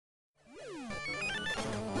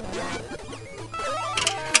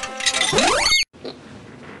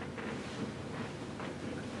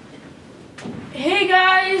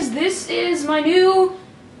is my new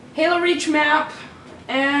Halo Reach map,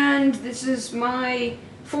 and this is my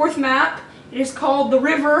 4th map. It is called The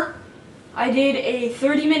River. I did a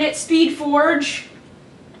 30-minute speed forge,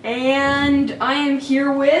 and I am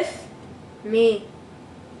here with... Me.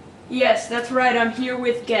 Yes, that's right, I'm here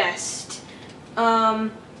with Guest.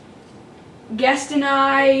 Guest and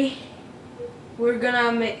I, we're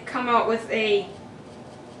gonna come out with a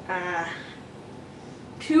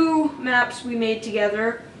 2 maps we made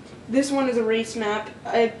together. This one is a race map.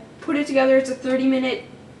 I put it together. It's a 30-minute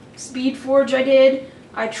speed forge I did.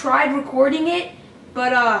 I tried recording it,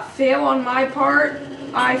 but fail on my part.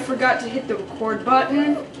 I forgot to hit the record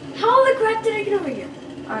button. How the crap did I get over here?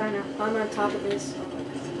 I don't know. I'm on top of this.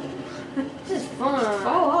 This is fun.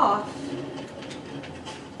 Fall off.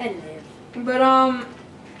 And live. But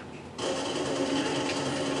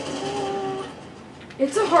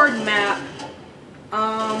it's a hard map.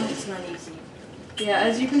 It's not easy. Yeah,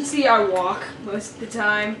 as you can see, I walk most of the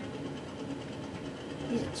time.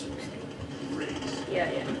 He's a cheapskate.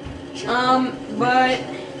 Yeah. But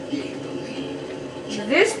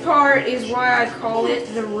this part is why I call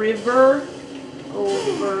it the river.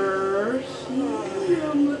 Over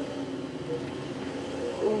here.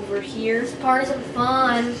 Over here. This part isn't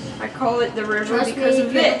fun. I call it the river Trust because me, of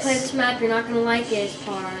if you this. play this map, you're not gonna like this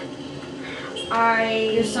part.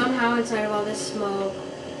 You're somehow inside of all this smoke,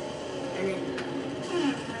 and then.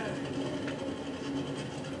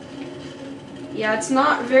 Yeah, it's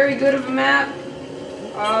not very good of a map.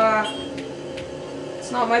 It's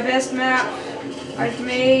not my best map I've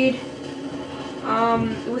made.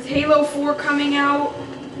 With Halo 4 coming out,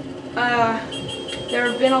 there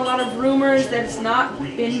have been a lot of rumors that it's not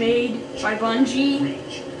been made by Bungie.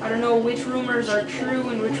 I don't know which rumors are true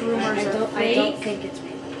and which rumors are fake. I don't think it's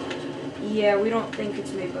made by Bungie. Yeah, we don't think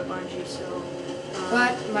it's made by Bungie, so...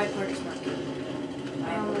 but my part is not good.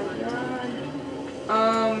 Oh my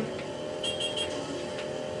god.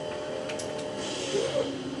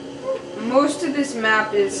 Most of this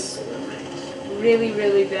map is really,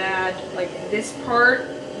 really bad. Like, this part,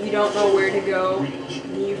 you don't know where to go.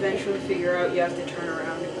 And you eventually figure out you have to turn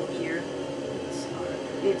around and go here.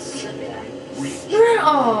 It's bad.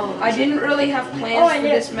 Oh! I didn't really have plans for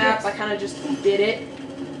this map. I kind of just did it.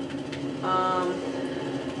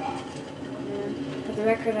 For the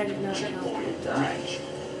record, I did not help. Die.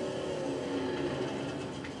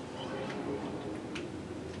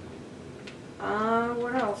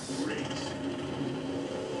 What else?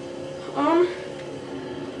 I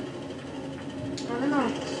don't know.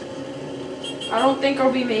 I don't think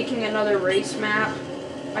I'll be making another race map.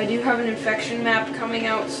 I do have an infection map coming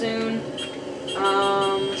out soon.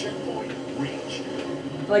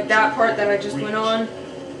 Like that part that I just went on.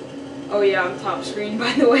 Oh yeah, I'm top screen,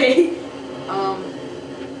 by the way.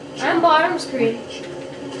 I'm bottom screen.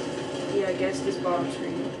 Yeah, I guess this bottom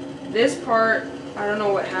screen. This part, I don't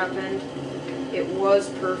know what happened. It was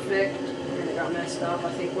perfect, and it got messed up.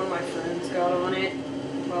 I think one of my friends got on it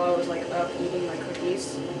while I was like up eating my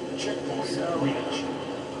cookies. So,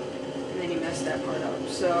 and then he messed that part up.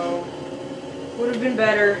 So, would have been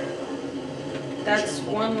better. That's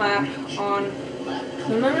one lap on.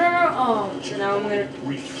 No. Now I'm gonna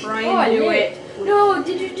try and do it. No,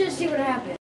 did you just see what happened?